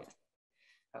 Yeah.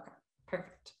 Okay,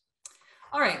 perfect.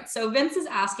 All right, so Vince is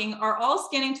asking, are all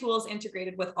scanning tools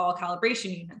integrated with all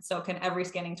calibration units? So can every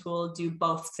scanning tool do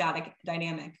both static and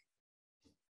dynamic?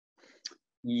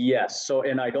 Yes. So,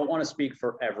 and I don't want to speak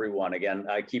for everyone. Again,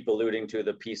 I keep alluding to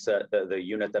the piece that the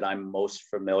unit that I'm most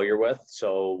familiar with.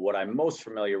 So what I'm most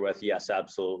familiar with, yes,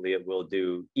 absolutely. It will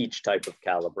do each type of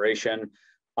calibration.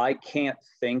 I can't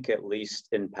think, at least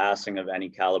in passing, of any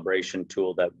calibration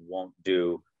tool that won't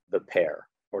do the pair,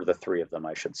 or the three of them,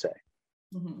 I should say.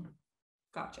 Mm-hmm.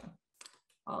 Gotcha.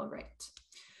 All right.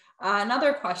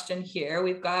 Another question here.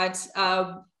 We've got,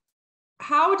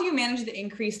 how do you manage the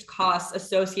increased costs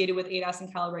associated with ADAS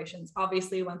and calibrations?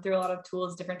 Obviously, you went through a lot of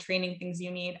tools, different training things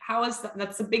you need. How is that?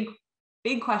 That's a big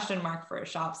question mark for a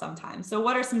shop sometimes. So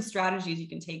what are some strategies you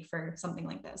can take for something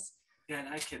like this? Yeah, and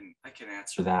I can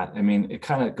answer that. I mean, it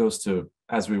kind of goes to,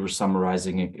 as we were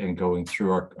summarizing and going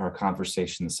through our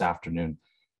conversation this afternoon,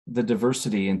 the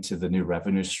diversity into the new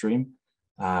revenue stream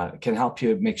can help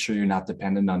you make sure you're not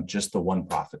dependent on just the one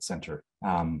profit center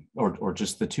or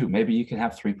just the two. Maybe you can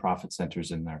have 3 profit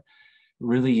centers in there.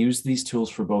 Really use these tools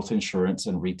for both insurance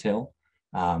and retail.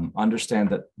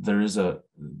 Understand that there is a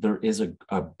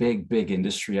big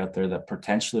industry out there that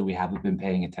potentially we haven't been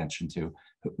paying attention to,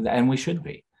 and we should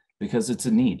be, because it's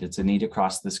a need. It's a need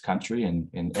across this country and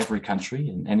in every country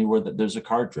and anywhere that there's a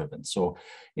car driven. So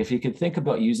if you could think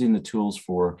about using the tools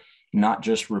for not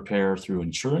just repair through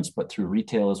insurance, but through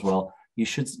retail as well, you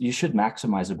should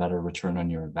maximize a better return on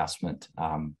your investment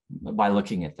by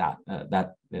looking at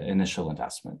that initial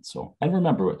investment. So, and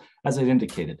remember, as I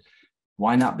indicated,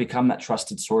 why not become that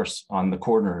trusted source on the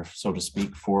corner, so to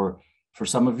speak, for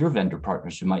some of your vendor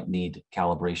partners who might need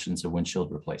calibrations or windshield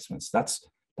replacements? That's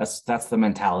the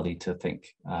mentality to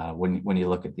think when you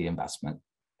look at the investment.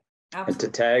 Absolutely.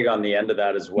 And to tag on the end of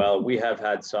that as well, we have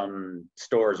had some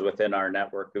stores within our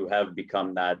network who have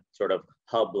become that sort of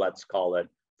hub, let's call it,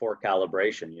 for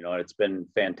calibration. You know, it's been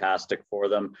fantastic for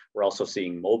them. We're also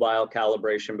seeing mobile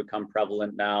calibration become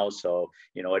prevalent now. So,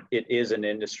 you know, it is an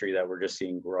industry that we're just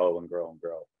seeing grow and grow and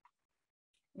grow.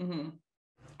 Mm-hmm.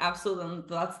 Absolutely.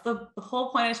 That's the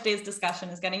whole point of today's discussion,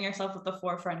 is getting yourself at the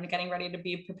forefront and getting ready to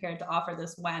be prepared to offer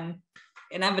this when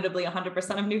inevitably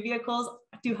 100% of new vehicles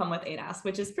do come with ADAS,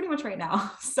 which is pretty much right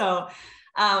now. So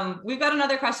we've got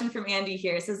another question from Andy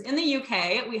here. It says, in the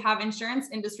UK, we have insurance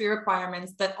industry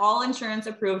requirements that all insurance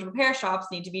approved repair shops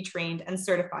need to be trained and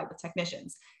certified with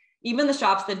technicians, even the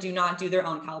shops that do not do their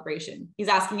own calibration. He's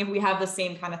asking if we have the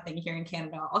same kind of thing here in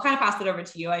Canada. I'll kind of pass it over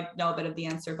to you. I know a bit of the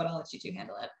answer, but I'll let you two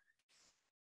handle it.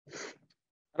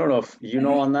 I don't know if you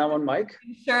know on that one, Mike.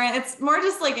 Insurance, it's more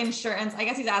just like insurance. I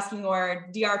guess he's asking more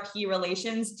DRP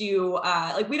relations.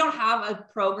 Like, we don't have a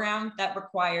program that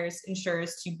requires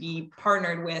insurers to be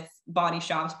partnered with body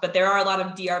shops, but there are a lot of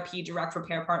DRP, direct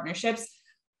repair partnerships.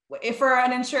 If for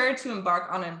an insurer to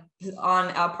embark on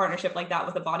a partnership like that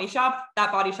with a body shop,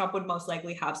 that body shop would most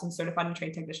likely have some certified and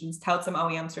trained technicians, tout some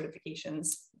OEM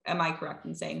certifications. Am I correct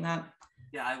in saying that?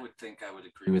 Yeah, I would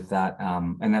agree with that.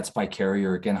 And that's by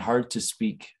carrier. Again, hard to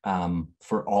speak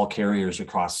for all carriers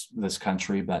across this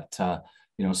country, but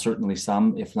you know, certainly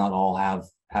some, if not all, have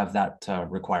that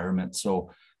requirement.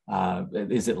 So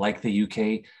is it like the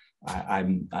UK?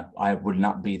 I would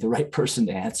not be the right person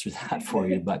to answer that for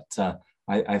you, but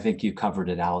I think you covered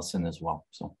it, Allison, as well.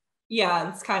 So yeah,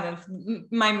 it's kind of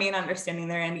my main understanding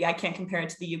there. And I can't compare it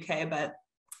to the UK, but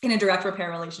in a direct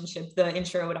repair relationship, the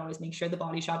insurer would always make sure the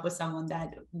body shop was someone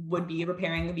that would be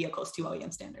repairing the vehicles to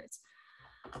OEM standards.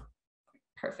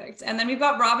 Perfect. And then we've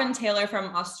got Robin Taylor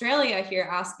from Australia here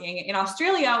asking, in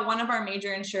Australia, one of our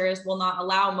major insurers will not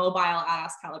allow mobile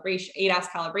ADAS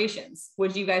calibrations.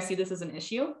 Would you guys see this as an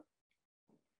issue?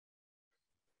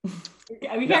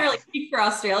 We can't really speak for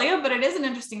Australia, but it is an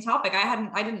interesting topic.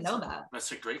 I didn't know that.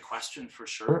 That's a great question for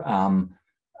sure.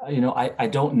 You know, I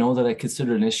don't know that I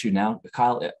consider an issue now,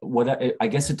 Kyle. I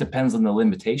guess it depends on the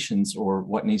limitations or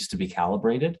what needs to be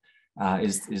calibrated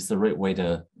is the right way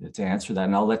to answer that.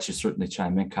 And I'll let you certainly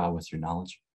chime in, Kyle, with your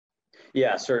knowledge.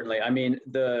 Yeah, certainly. I mean,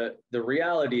 the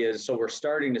reality is, so we're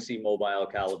starting to see mobile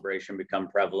calibration become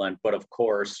prevalent, but of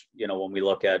course, you know, when we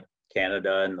look at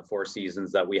Canada and the 4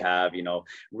 seasons that we have, you know,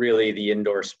 really the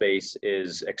indoor space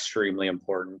is extremely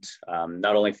important,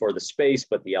 not only for the space,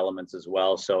 but the elements as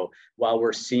well. So while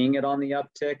we're seeing it on the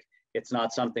uptick, it's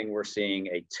not something we're seeing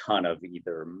a ton of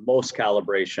either. Most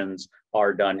calibrations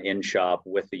are done in shop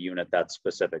with the unit that's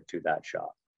specific to that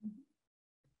shop.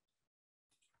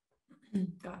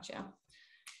 Gotcha.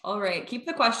 All right, keep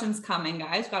the questions coming,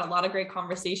 guys. Got a lot of great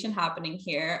conversation happening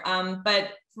here.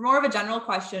 But for more of a general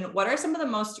question, what are some of the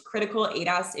most critical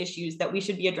ADAS issues that we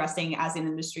should be addressing as an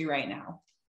industry right now?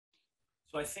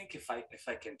 So I think if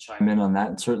I can chime in on that,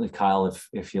 and certainly Kyle,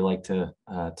 if you like to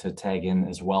tag in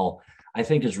as well, I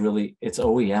think it's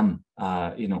OEM.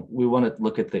 We want to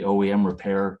look at the OEM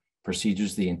repair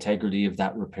procedures, the integrity of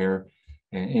that repair,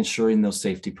 and ensuring those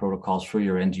safety protocols for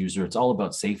your end user. It's all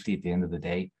about safety at the end of the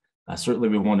day. Certainly,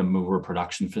 we want to move our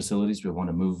production facilities. We want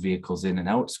to move vehicles in and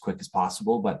out as quick as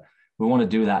possible, but we want to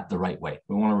do that the right way.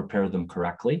 We want to repair them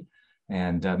correctly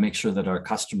and make sure that our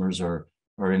customers are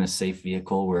in a safe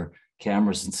vehicle where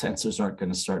cameras and sensors aren't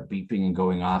going to start beeping and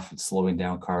going off and slowing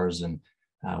down cars. And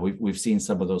we've seen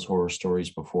some of those horror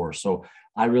stories before. So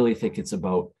I really think it's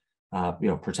about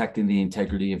protecting the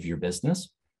integrity of your business,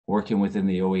 working within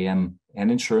the OEM and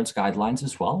insurance guidelines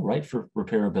as well, right, for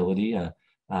repairability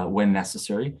when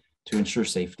necessary to ensure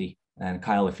safety. And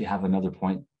Kyle, if you have another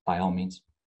point, by all means.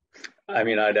 I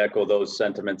mean, I'd echo those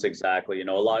sentiments exactly.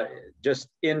 A lot just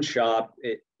in shop,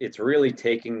 it's really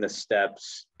taking the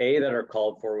steps that are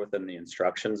called for within the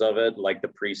instructions of it, like the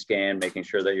pre-scan, making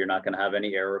sure that you're not going to have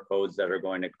any error codes that are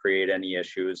going to create any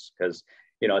issues. Because,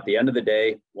 at the end of the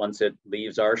day, once it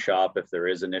leaves our shop, if there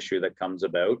is an issue that comes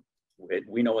about,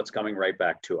 we know it's coming right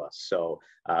back to us. So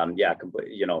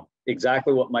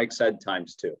exactly what Mike said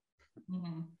 ×2.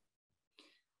 Mm-hmm.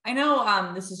 I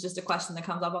know this is just a question that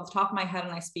comes up off the top of my head,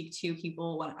 and I speak to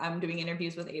people when I'm doing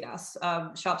interviews with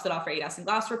ADAS, shops that offer ADAS and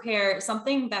glass repair.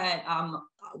 Something that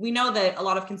we know that a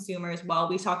lot of consumers,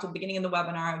 we talked at the beginning of the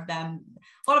webinar of them,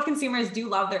 a lot of consumers do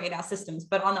love their ADAS systems,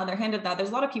 but on the other hand of that, there's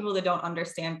a lot of people that don't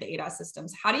understand the ADAS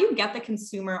systems. How do you get the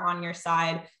consumer on your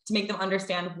side to make them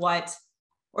understand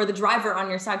or the driver on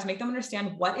your side to make them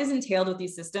understand what is entailed with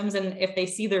these systems? And if they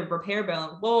see the repair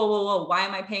bill, whoa, why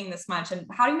am I paying this much? And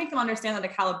how do you make them understand that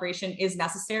a calibration is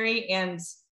necessary and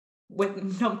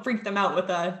don't freak them out with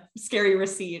a scary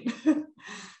receipt?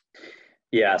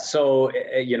 Yeah, so,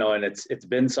 and it's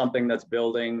been something that's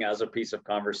building as a piece of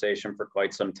conversation for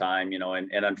quite some time,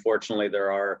 and unfortunately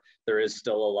there is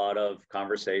still a lot of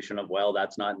conversation of, well,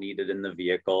 that's not needed in the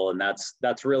vehicle. And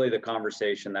that's really the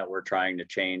conversation that we're trying to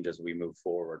change as we move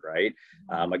forward, right?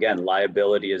 Again,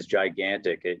 liability is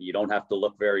gigantic. You don't have to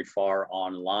look very far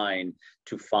online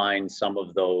to find some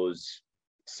of those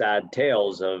sad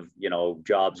tales of,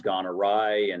 jobs gone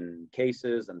awry and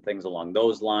cases and things along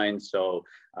those lines. So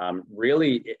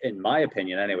really, in my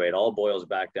opinion, anyway, it all boils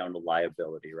back down to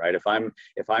liability, right? If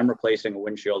I'm replacing a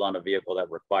windshield on a vehicle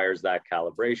that requires that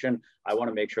calibration, I want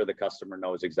to make sure the customer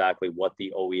knows exactly what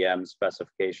the OEM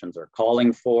specifications are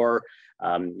calling for.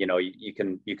 You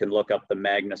can look up the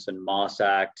Magnuson-Moss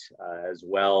Act as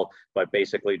well, but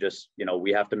basically just,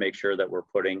 we have to make sure that we're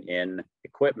putting in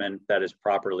equipment that is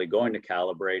properly going to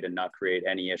calibrate and not create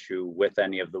any issue with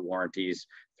any of the warranties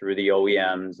through the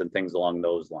OEMs and things along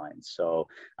those lines. So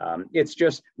it's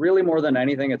just really more than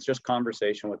anything, it's just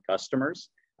conversation with customers.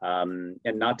 And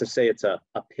not to say it's a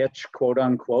pitch, quote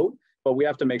unquote, but we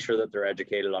have to make sure that they're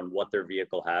educated on what their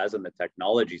vehicle has and the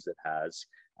technologies it has.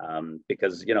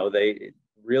 Because,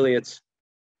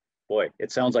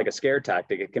 it sounds like a scare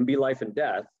tactic. It can be life and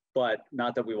death, but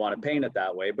not that we want to paint it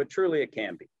that way, but truly it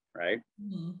can be, right?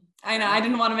 Mm-hmm. I know, I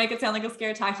didn't want to make it sound like a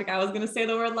scare tactic. I was going to say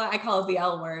the word, I call it the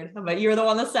L word, but you're the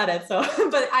one that said it. So,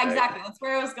 but exactly, that's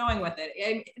where I was going with it.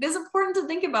 And it is important to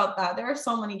think about that. There are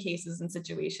so many cases and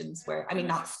situations where,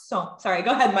 sorry,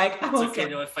 go ahead, Mike. It's okay.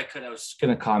 If I could, I was going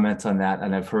to comment on that.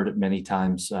 And I've heard it many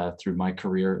times through my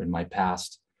career in my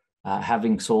past,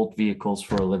 having sold vehicles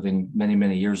for a living many,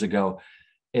 many years ago.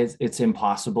 It's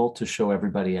impossible to show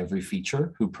everybody every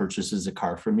feature who purchases a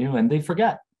car from you, and they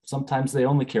forget. Sometimes they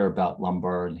only care about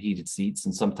lumbar and heated seats,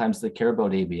 and sometimes they care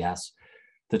about ABS.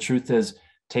 The truth is,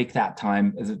 take that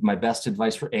time. My best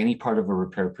advice for any part of a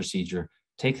repair procedure,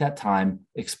 take that time,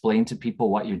 explain to people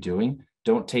what you're doing.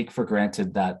 Don't take for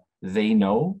granted that they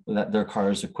know that their car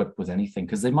is equipped with anything,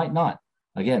 because they might not.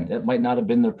 Again, it might not have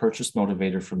been their purchase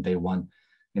motivator from day one.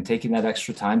 And taking that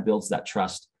extra time builds that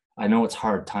trust. I know it's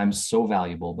hard. Time's so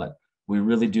valuable, but we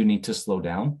really do need to slow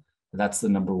down. That's the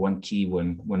number one key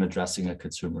when addressing a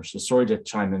consumer. So sorry to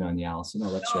chime in on you, Allison. I'll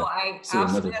let you see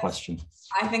another question.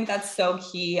 I think that's so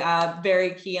key,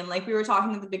 very key. And like we were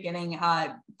talking at the beginning,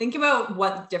 think about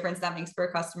what difference that makes for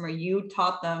a customer. You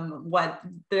taught them what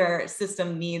their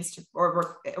system needs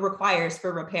or requires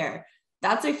for repair.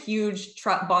 That's a huge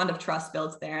bond of trust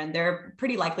built there. And they're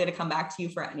pretty likely to come back to you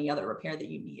for any other repair that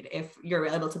you need if you're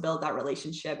able to build that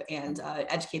relationship and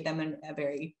educate them in a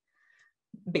very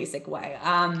basic way.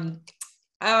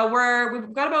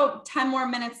 We've got about 10 more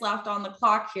minutes left on the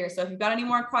clock here. So if you've got any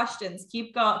more questions,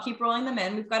 keep rolling them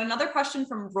in. We've got another question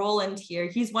from Roland here.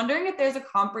 He's wondering if there's a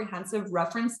comprehensive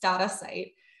reference data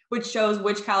site which shows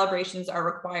which calibrations are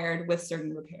required with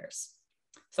certain repairs.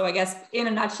 So I guess in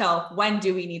a nutshell, when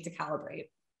do we need to calibrate?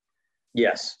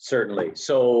 Yes, certainly.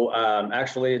 So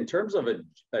actually, in terms of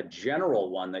a general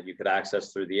one that you could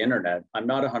access through the internet, I'm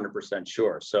not 100%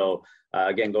 sure. So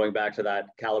again, going back to that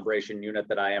calibration unit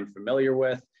that I am familiar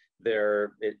with,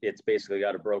 it's basically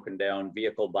got it broken down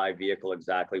vehicle by vehicle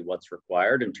exactly what's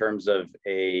required. In terms of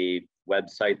a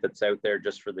website that's out there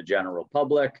just for the general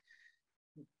public,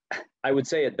 I would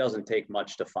say it doesn't take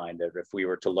much to find it. If we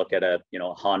were to look at a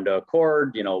Honda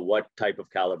Accord, what type of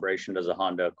calibration does a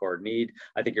Honda Accord need?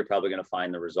 I think you're probably going to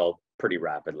find the result pretty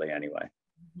rapidly anyway,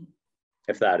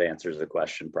 if that answers the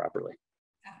question properly.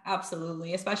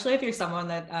 Absolutely, especially if you're someone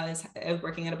that is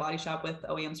working at a body shop with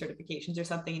OEM certifications or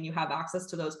something, and you have access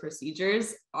to those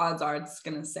procedures. Odds are it's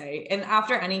going to say, and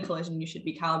after any collision, you should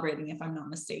be calibrating, if I'm not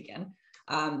mistaken.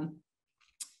 And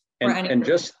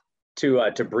just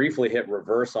to briefly hit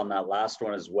reverse on that last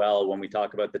one as well, when we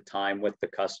talk about the time with the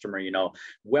customer,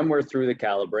 when we're through the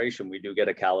calibration, we do get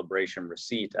a calibration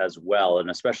receipt as well. And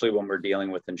especially when we're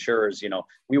dealing with insurers,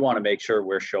 we want to make sure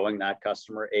we're showing that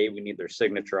customer, we need their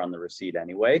signature on the receipt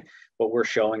anyway, but we're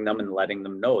showing them and letting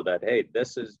them know that, hey,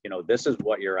 this is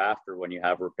what you're after when you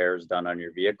have repairs done on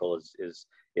your vehicle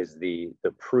is the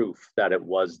proof that it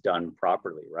was done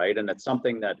properly, right? And it's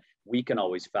something that we can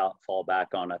always fall back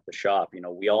on at the shop.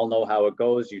 We all know how it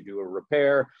goes. You do a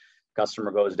repair,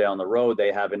 customer goes down the road,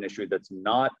 they have an issue that's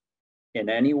not in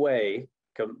any way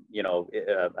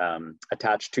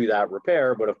attached to that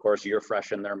repair, but of course you're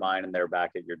fresh in their mind and they're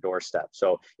back at your doorstep.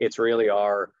 So it's really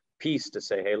our piece to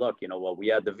say, hey, look, we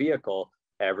had the vehicle,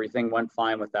 everything went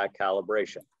fine with that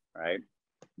calibration, right?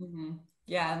 Mm-hmm.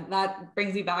 Yeah, that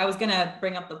brings me back. I was going to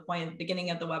bring up the point at the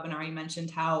beginning of the webinar. You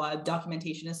mentioned how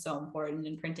documentation is so important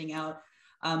in printing out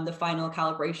the final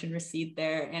calibration receipt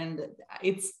there. And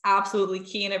it's absolutely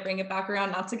key. And I bring it back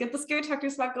around, not to get the scare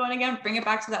tactics back going again, bring it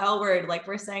back to the L word. Like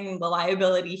we're saying, the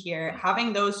liability here,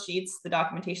 having those sheets, the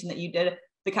documentation that you did,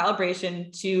 the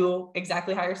calibration to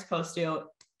exactly how you're supposed to,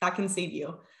 that can save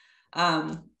you.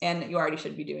 And you already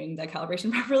should be doing the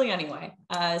calibration properly anyway.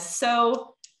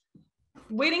 So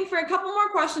waiting for a couple more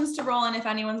questions to roll in if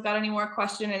anyone's got any more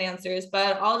question and answers,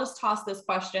 but I'll just toss this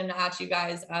question at you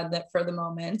guys for the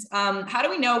moment. How do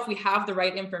we know if we have the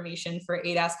right information for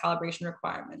ADAS calibration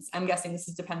requirements? I'm guessing this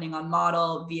is depending on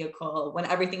model, vehicle, when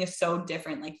everything is so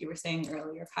different, like you were saying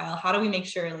earlier, Kyle. How do we make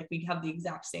sure like we have the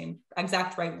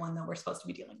exact right one that we're supposed to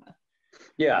be dealing with?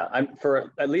 Yeah,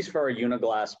 at least for our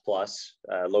Uniglass Plus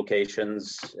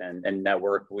locations and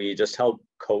network, we just help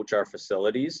coach our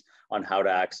facilities on how to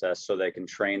access so they can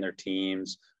train their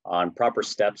teams on proper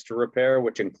steps to repair,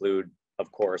 which include, of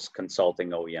course, consulting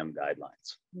OEM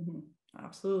guidelines. Mm-hmm.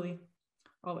 Absolutely.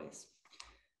 Always.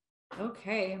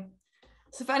 Okay.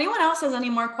 So if anyone else has any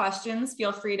more questions,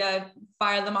 feel free to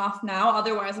fire them off now.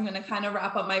 Otherwise, I'm going to kind of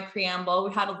wrap up my preamble.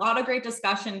 We had a lot of great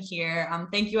discussion here.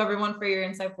 Thank you everyone for your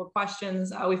insightful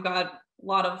questions. We've got a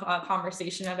lot of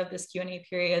conversation out of this Q&A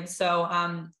period. So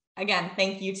again,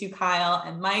 thank you to Kyle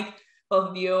and Mike.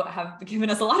 Both of you have given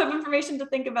us a lot of information to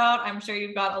think about. I'm sure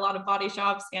you've got a lot of body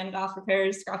shops and glass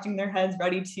repairers scratching their heads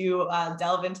ready to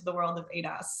delve into the world of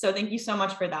ADAS. So thank you so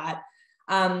much for that.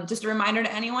 Just a reminder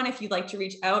to anyone, if you'd like to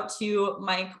reach out to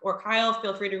Mike or Kyle,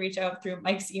 feel free to reach out through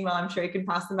Mike's email. I'm sure you can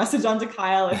pass the message on to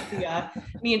Kyle if you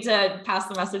need to pass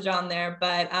the message on there.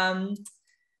 But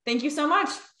thank you so much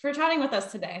for chatting with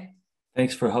us today.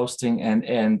 Thanks for hosting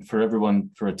and for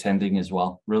everyone for attending as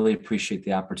well. Really appreciate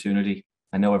the opportunity.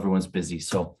 I know everyone's busy.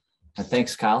 So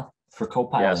thanks, Kyle, for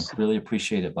co-piloting. Yes. Really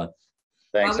appreciate it, bud.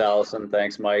 Thanks, Allison.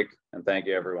 Thanks, Mike. And thank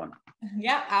you, everyone.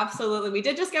 Yeah, absolutely. We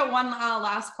did just get one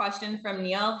last question from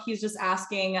Neil. He's just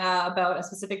asking about a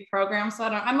specific program. So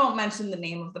I won't mention the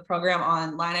name of the program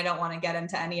online. I don't want to get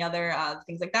into any other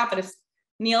things like that. But if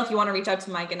Neil, if you want to reach out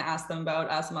to Mike and ask them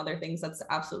about some other things, that's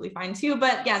absolutely fine too.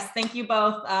 But yes, thank you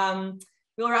both.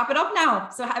 We'll wrap it up now.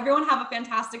 So everyone have a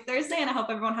fantastic Thursday, and I hope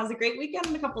everyone has a great weekend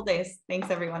in a couple of days. Thanks,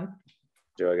 everyone.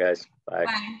 Enjoy, guys. Bye.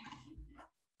 Bye.